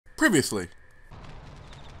Previously.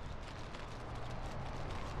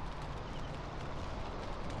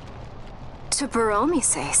 To Baromi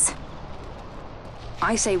says.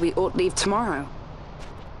 I say we ought leave tomorrow.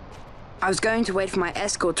 I was going to wait for my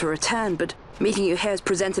escort to return, but meeting you here has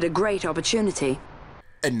presented a great opportunity.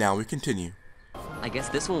 And now we continue. I guess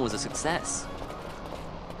this one was a success.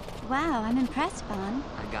 Wow, I'm impressed, Vaan.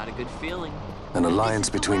 I got a good feeling. An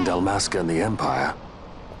alliance between Dalmasca and the Empire.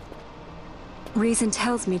 Reason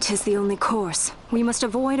tells me 'tis the only course. We must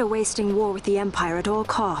avoid a wasting war with the Empire at all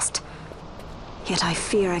cost. Yet I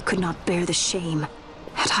fear I could not bear the shame,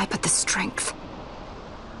 had I but the strength.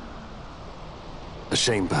 A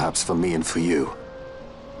shame perhaps for me and for you.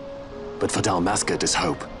 But for Dalmasca, 'tis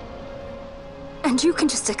hope. And you can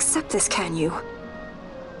just accept this, can you?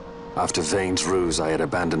 After Vane's ruse, I had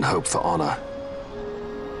abandoned hope for honor.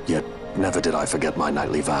 Yet never did I forget my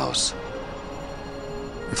knightly vows.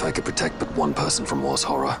 If I could protect but one person from war's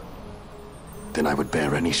horror, then I would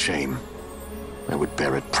bear any shame. I would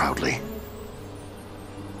bear it proudly.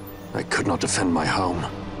 I could not defend my home.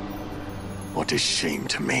 What is shame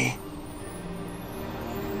to me?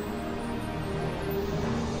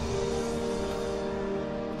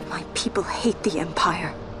 My people hate the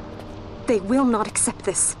Empire. They will not accept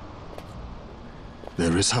this.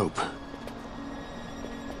 There is hope.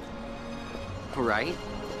 Right?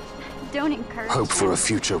 Don't encourage Hope for him. a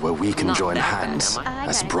future where we can Not join that bad, hands am I?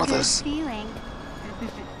 as got brothers. A good feeling.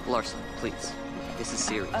 Larson, please. This is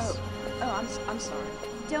serious. I'm sorry.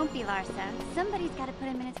 Don't be Larsa. Somebody's got to put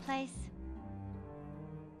him in his place.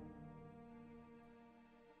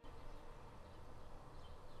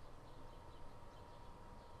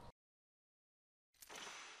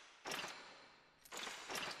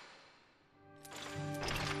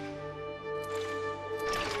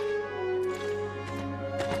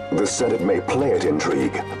 The Senate may play at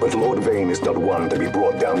intrigue, but Lord Vaan is not one to be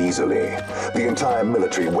brought down easily. The entire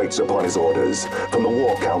military waits upon his orders, from the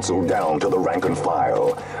War Council down to the rank and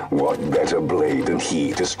file. What better blade than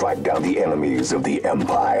he to strike down the enemies of the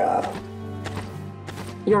Empire?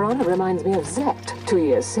 Your honor reminds me of Zect 2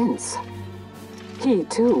 years since. He,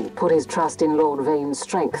 too, put his trust in Lord Vane's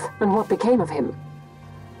strength, and what became of him?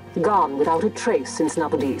 Gone without a trace since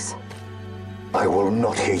Napodis. I will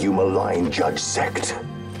not hear you malign Judge Zect.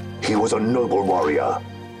 He was a noble warrior.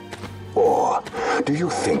 Or do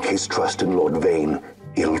you think his trust in Lord Vaan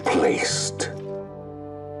ill-placed?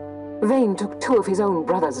 Vane took 2 of his own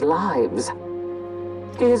brothers' lives.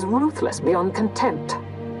 He is ruthless beyond contempt.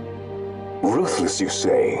 Ruthless, you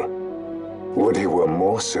say? Would he were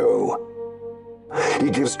more so.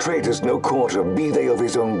 He gives traitors no quarter, be they of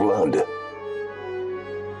his own blood.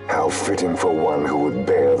 How fitting for one who would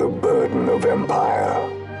bear the burden of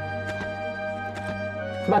empire.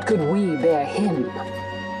 But could we bear him?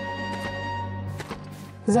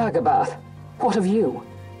 Zagabath, what of you?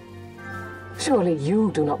 Surely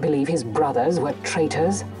you do not believe his brothers were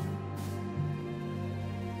traitors?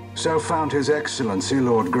 So found His Excellency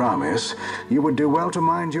Lord Gramis, you would do well to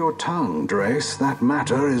mind your tongue, Drace. That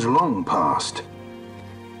matter is long past.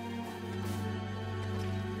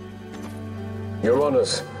 Your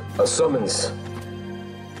honors, a summons.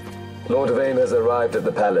 Lord Vaan has arrived at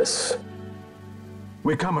the palace.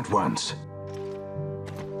 We come at once.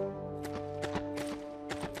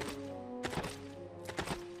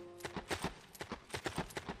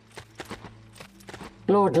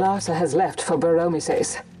 Lord Larsa has left for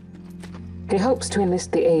Baromises. He hopes to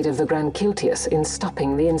enlist the aid of the Grand Kiltius in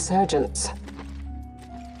stopping the insurgents.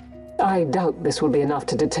 I doubt this will be enough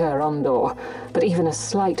to deter Ondor, but even a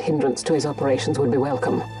slight hindrance to his operations would be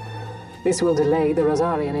welcome. This will delay the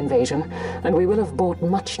Rosarian invasion, and we will have bought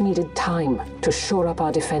much-needed time to shore up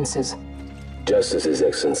our defenses. Just as His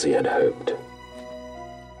Excellency had hoped.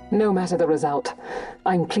 No matter the result,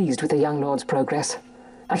 I'm pleased with the young lord's progress.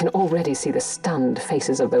 I can already see the stunned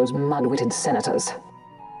faces of those mud-witted senators.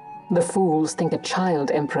 The fools think a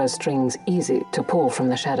child emperor's strings easy to pull from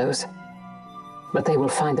the shadows. But they will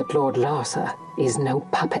find that Lord Larsa is no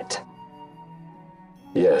puppet.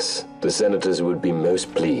 Yes, the senators would be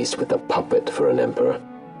most pleased with a puppet for an emperor.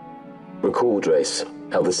 Recall, Drace,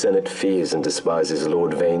 how the Senate fears and despises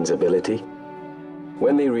Lord Vane's ability.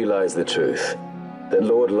 When they realize the truth, that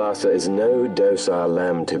Lord Larsa is no docile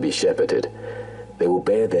lamb to be shepherded, they will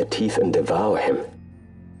bare their teeth and devour him.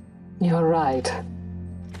 You're right.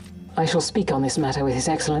 I shall speak on this matter with His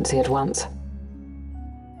Excellency at once.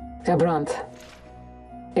 Gabranth,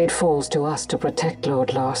 it falls to us to protect Lord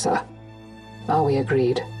Larsa. Are we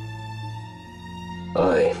agreed?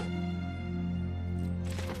 Aye.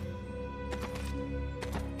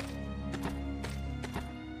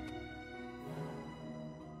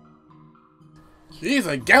 Jeez,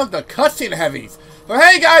 again with the cutscene heavies. So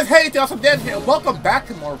hey guys, hey, it's Awesome Dan here, and welcome back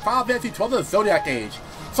to more Final Fantasy 12 The Zodiac Age.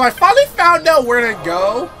 So I finally found out where to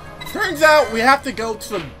go. Turns out we have to go to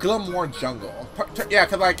the Gilmore jungle. Yeah,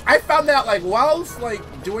 cause like I found out like while I was like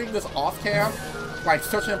doing this off cam, like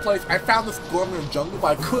searching a place, I found this Gilmore jungle,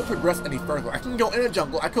 but I couldn't progress any further. I can go in a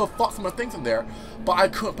jungle, I could have fought some more things in there, but I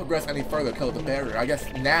couldn't progress any further because of the barrier. I guess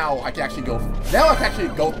now I can actually go. Now I can actually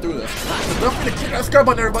go through this. So don't forget to click that square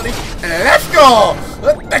button, everybody, and let's go.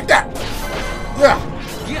 Let's take that. Yeah.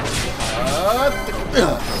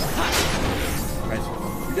 Right.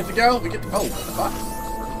 We get to go. We get to. Oh, what the fuck?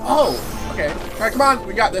 Oh, okay. All right, come on.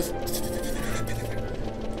 We got this.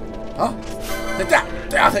 Huh? Take that.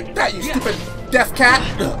 I'll take that. You stupid death cat.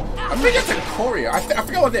 I think it's a courier. I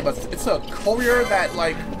forgot what name, but it's a courier that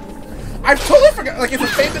like. I totally forgot. Like it's a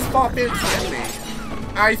famous Final Fantasy enemy.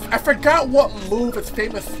 I forgot what move it's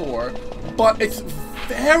famous for, but it's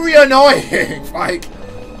very annoying. Like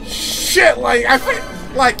shit. Like I think.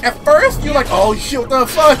 Like, at first, you're like, oh shit, what the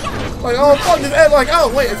fuck? Like, oh fuck, this end, like, oh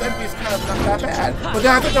wait, this enemy's kind of not that bad. But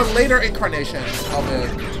then I think the later incarnations of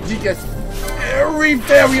it, he gets very,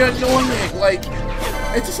 very annoying. Like,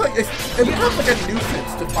 it's just like, it becomes like a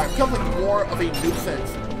nuisance to fight. It becomes like more of a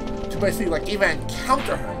nuisance to basically like even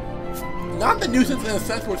encounter him. Not the nuisance in a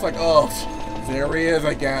sense where it's like, oh, there he is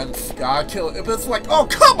again, gotta kill it. But it's like, oh,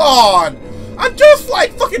 come on! I just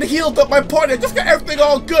like fucking healed up my party, I just got everything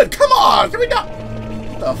all good, come on, can we not?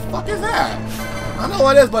 What the fuck is that? I don't know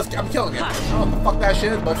what it is, but I'm killing it. I don't know what the fuck that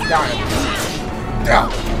shit is, but it's dying. Yeah.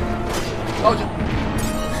 Oh,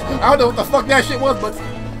 I don't know what the fuck that shit was, but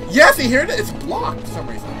yes, you hear it? It's blocked for some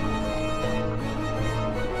reason.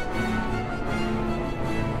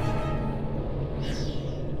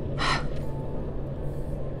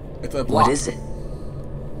 It's a block. What is it?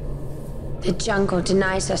 The jungle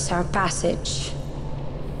denies us our passage.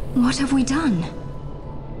 What have we done?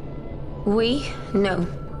 We? No.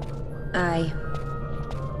 I.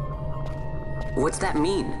 What's that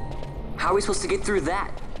mean? How are we supposed to get through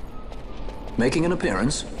that? Making an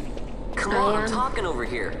appearance? Come on, I'm talking over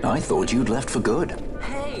here. I thought you'd left for good.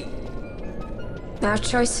 Hey! Our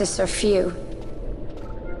choices are few.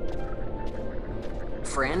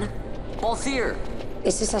 Fran? Balthier!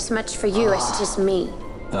 This is as much for you as it is me.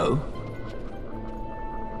 Oh?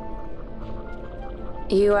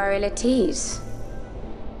 You are ill at ease.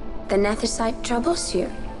 The Nethicite troubles you.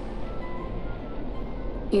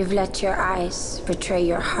 You've let your eyes betray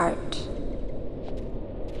your heart.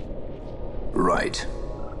 Right.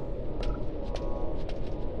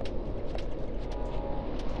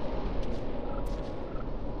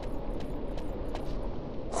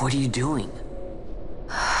 What are you doing?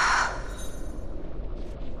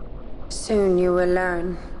 Soon you will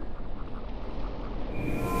learn.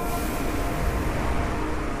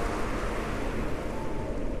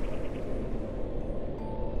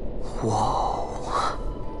 Whoa.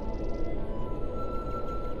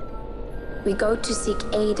 We go to seek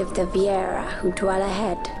aid of the Viera who dwell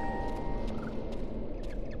ahead.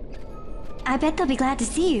 I bet they'll be glad to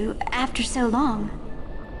see you after so long.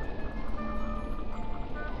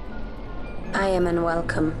 I am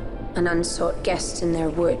unwelcome, an unsought guest in their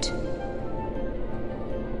wood.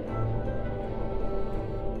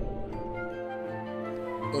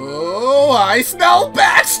 Oh, I smell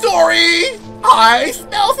backstory! I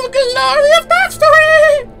smell some glorious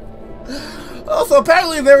backstory! Oh, so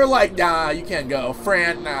apparently they were like, nah, you can't go.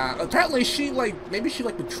 Fran, nah. Apparently she, like, maybe she,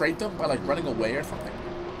 like, betrayed them by, like, running away or something.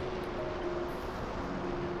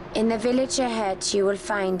 In the village ahead, you will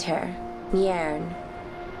find her, Yern.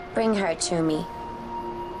 Bring her to me.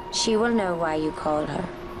 She will know why you called her.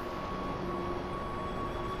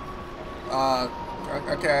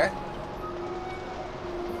 Okay.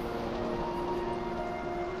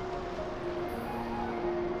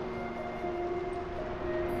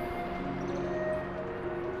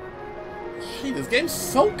 Gee, this game's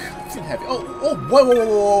so cutscene heavy. Oh, whoa, whoa,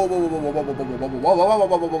 whoa, whoa, whoa, whoa, whoa, whoa,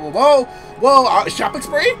 whoa, whoa, whoa, whoa, whoa, shopping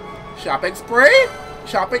spree? Shopping spree?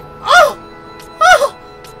 Shopping,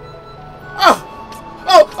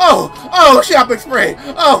 oh, shopping spree.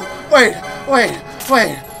 Oh, wait,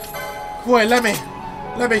 let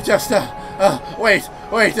me just,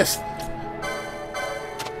 wait, just.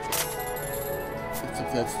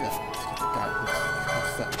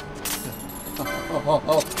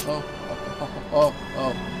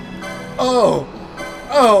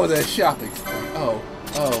 Oh, the shopping spree.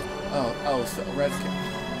 Oh, so red skin.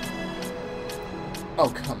 Oh,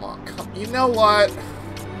 come on, you know what?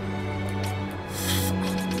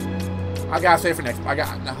 I gotta save for next.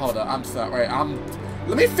 No, hold up, I'm sorry.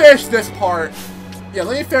 Let me finish this part. Yeah,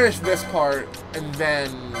 let me finish this part, and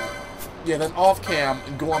then yeah, then off cam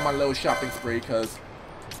and go on my little shopping spree, because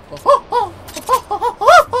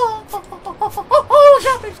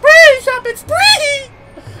shopping spree, shopping spree.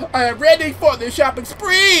 I am ready for the shopping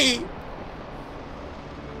spree.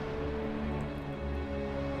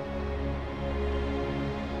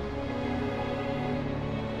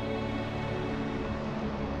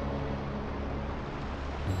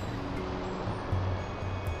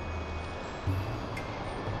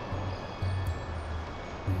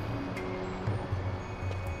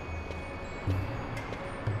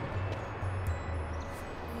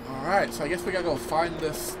 Alright, so I guess we gotta go find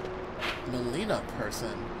this Melina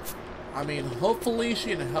person. I mean, hopefully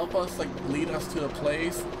she can help us, like, lead us to a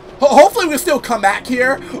place. Hopefully we'll still come back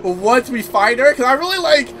here once we find her, because I really,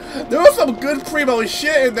 like, there was some good primo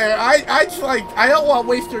shit in there. I just, like, I don't want to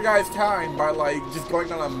waste your guys' time by, like, just going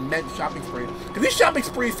on a men's shopping spree. Because these shopping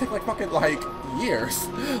sprees take, like, fucking, like, years.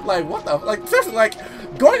 Like, what the, like, seriously, like,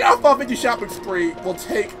 going off of a shopping spree will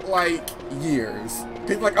take, like, years.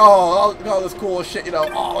 People like, oh, look at all this cool shit, you know,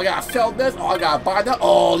 oh, I gotta sell this, oh, I gotta buy that,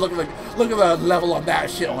 oh, look at the level on that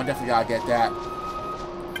shit, oh, I definitely gotta get that.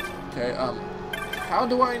 Okay, how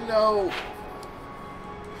do I know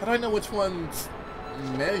which one's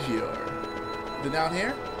Measure? Is it down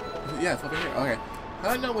here? Yeah, it's over here, okay.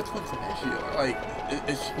 How do I know which one's Measure? Like,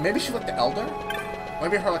 maybe she's like the elder?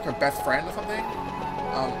 Maybe her, like, her best friend or something?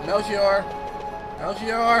 Melchior, there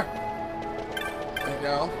you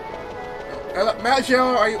go. Melchior,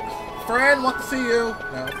 are you... Fran, want to see you.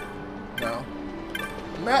 No.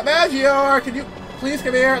 Melchior, can you please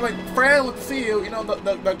come here? Like, Fran, want to see you. You know,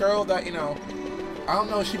 the girl that, you know... I don't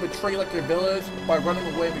know if she betrayed, like, your village by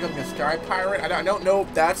running away and becoming a sky pirate. I don't know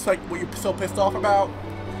if that's, like, what you're so pissed off about.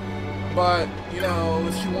 But, you know,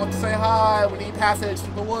 if she wants to say hi, we need passage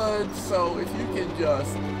through the woods. So, if you can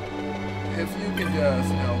just, you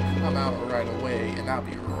know, come out right away. And that'd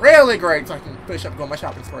be really great so I can finish up going my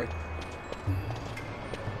shopping spree.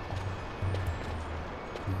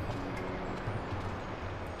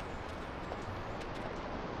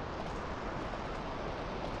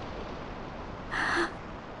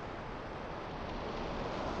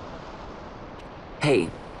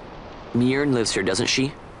 Hey, Mjern lives here, doesn't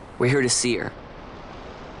she? We're here to see her.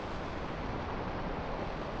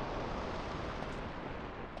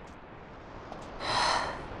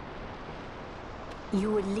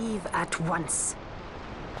 You will leave at once.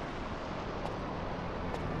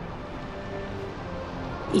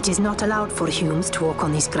 It is not allowed for humans to walk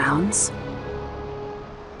on these grounds.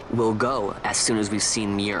 We'll go as soon as we've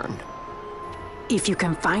seen Mjern. If you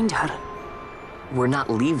can find her. We're not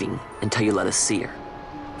leaving until you let us see her.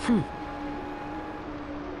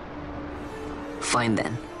 Fine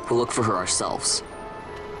then. We'll look for her ourselves.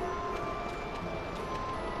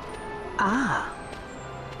 Ah.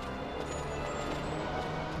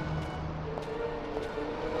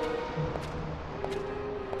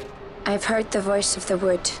 I've heard the voice of the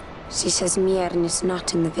wood. She says Mjern is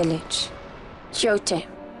not in the village. Eruyt,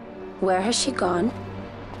 where has she gone?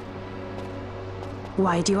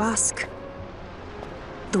 Why do you ask?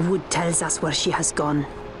 The wood tells us where she has gone.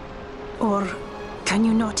 Or can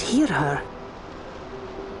you not hear her?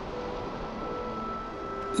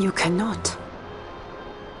 You cannot.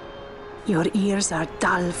 Your ears are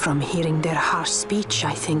dull from hearing their harsh speech,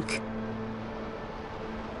 I think.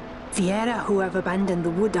 Viera who have abandoned the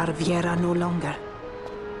wood are Viera no longer.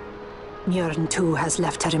 Mjern too has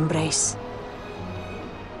left her embrace.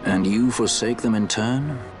 And you forsake them in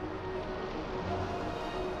turn?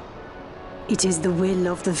 It is the will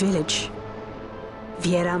of the village.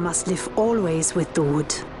 Viera must live always with the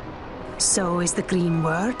wood. So is the green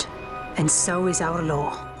word, and so is our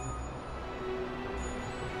law.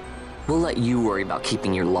 We'll let you worry about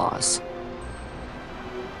keeping your laws.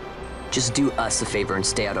 Just do us a favor and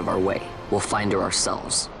stay out of our way. We'll find her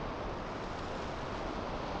ourselves.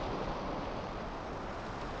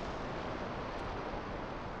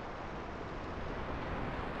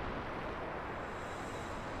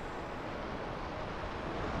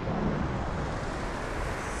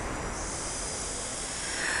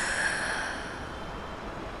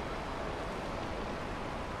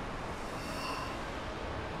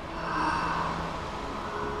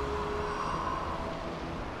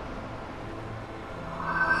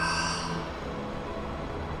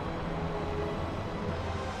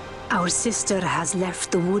 Our sister has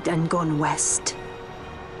left the wood and gone west.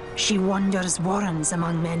 She wanders warrens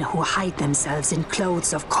among men who hide themselves in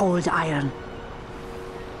clothes of cold iron.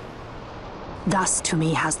 Thus to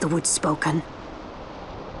me has the wood spoken.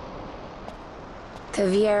 The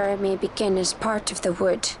Viera may begin as part of the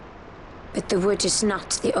wood, but the wood is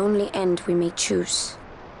not the only end we may choose.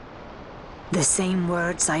 The same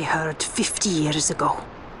words I heard 50 years ago.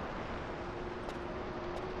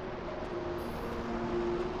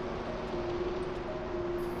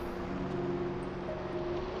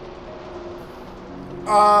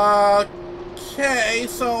 Okay,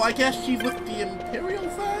 so I guess she's with the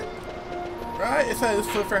Imperials then? Right? It says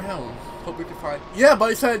for home. Hope we can find. Yeah,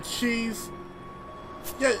 but it said she's.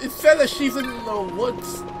 Yeah, it said that she's in the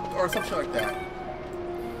woods or something like that.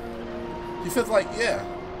 He says like, yeah.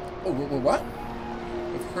 Oh, what?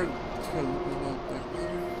 With her.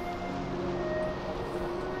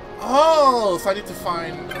 Oh, so I need to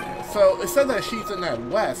find. Okay. So it said that she's in that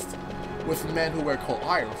west with men who wear cold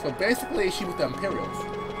iron. So basically, she's with the Imperials.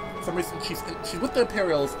 For some reason, she's with the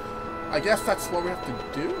Imperials. I guess that's what we have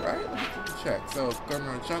to do, right? Let's check. So go in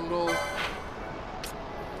our jungle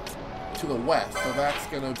to the west. So that's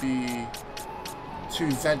gonna be to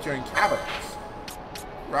Zendrian Caverns,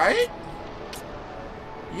 right?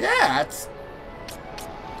 Yeah, it's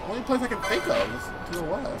the only place I can think of is to the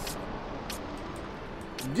west.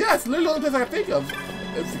 Yeah, it's literally the only place I can think of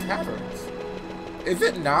is the caverns. Is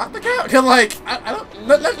it not the caverns? Cause like I don't.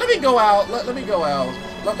 Let me go out. Let me go out.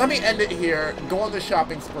 Let me end it here. Go on the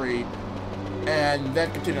shopping spree, and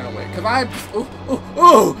then continue on the way. Cause I'm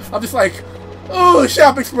just, I'm just like,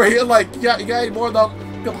 shopping spree. And like, you got any more of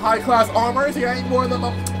them high class armors? You got any more of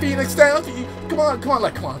them Phoenix Downs? Come on, come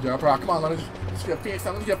on, John Brock. Come on, let me just get a Phoenix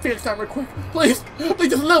Down. Let me get a Phoenix Down real quick, please, just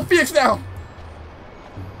a little Phoenix Down.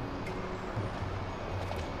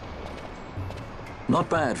 Not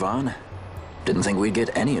bad, Vaan. Didn't think we'd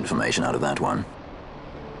get any information out of that one.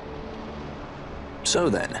 So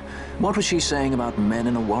then, what was she saying about men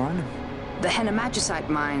in a warren? The Henna-Magicite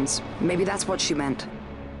mines. Maybe that's what she meant.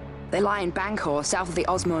 They lie in Bangkor, south of the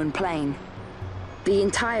Osmoan Plain. The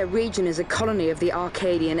entire region is a colony of the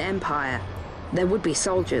Arcadian Empire. There would be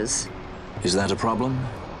soldiers. Is that a problem?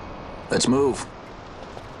 Let's move.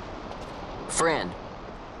 Fran.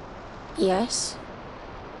 Yes?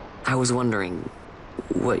 I was wondering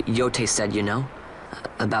what Yote said, you know?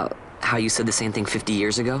 About how you said the same thing 50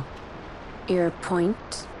 years ago? Your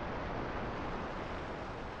point?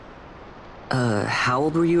 How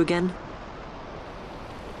old were you again?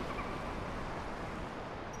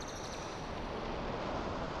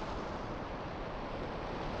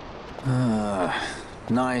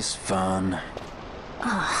 Nice fun.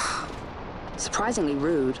 Surprisingly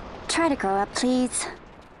rude. Try to grow up, please.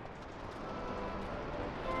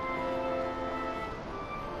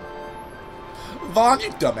 Vaan, you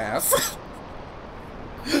dumbass.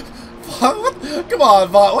 Vaan, come on,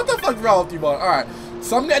 Vaan. What the fuck's wrong with you, Vaan? Alright,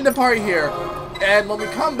 so I'm gonna end the party here. And when we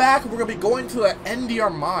come back, we're gonna be going to the NDR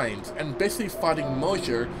mines and basically fighting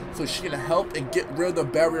Mosier so she can help and get rid of the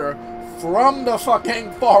barrier from the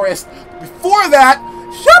fucking forest. Before that,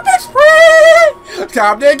 shopping spree!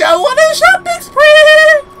 Time to go on a shopping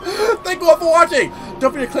spree! Thank you all for watching.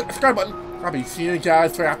 Don't forget to click the subscribe button. I'll be seeing you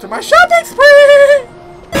guys for after my shopping spree!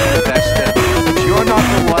 You're not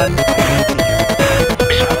the one.